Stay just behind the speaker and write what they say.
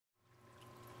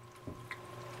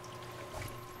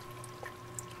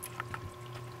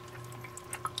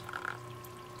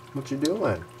What you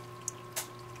doing?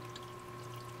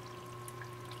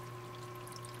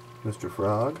 Mr.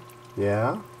 Frog?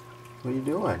 Yeah? What are you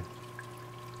doing?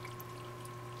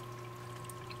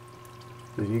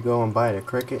 Did you go and bite a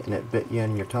cricket and it bit you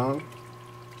in your tongue?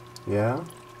 Yeah?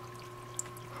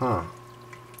 Huh.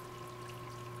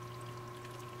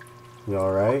 You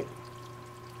alright?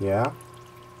 Yeah?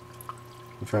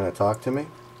 You trying to talk to me?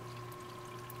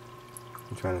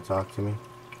 You trying to talk to me?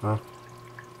 Huh?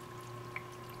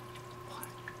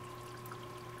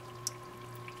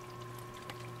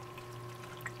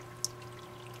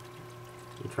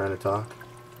 You trying to talk?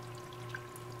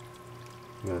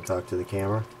 You gonna talk to the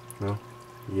camera? No?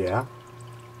 Yeah?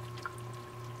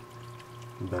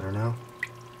 You better now?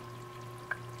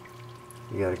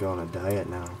 You gotta go on a diet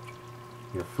now.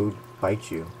 Your food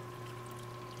bites you.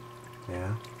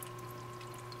 Yeah?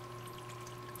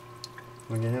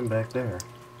 Look at him back there.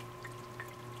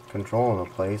 Controlling the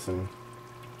place, and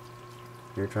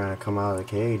you're trying to come out of the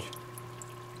cage.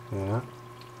 Yeah?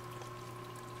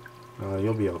 Oh,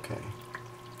 you'll be okay.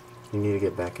 You need to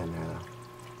get back in there, though.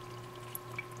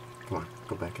 Come on,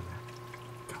 go back in there.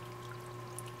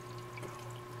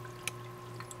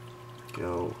 Go.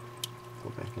 Go. Go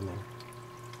back in there.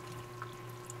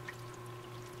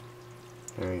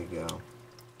 There you go.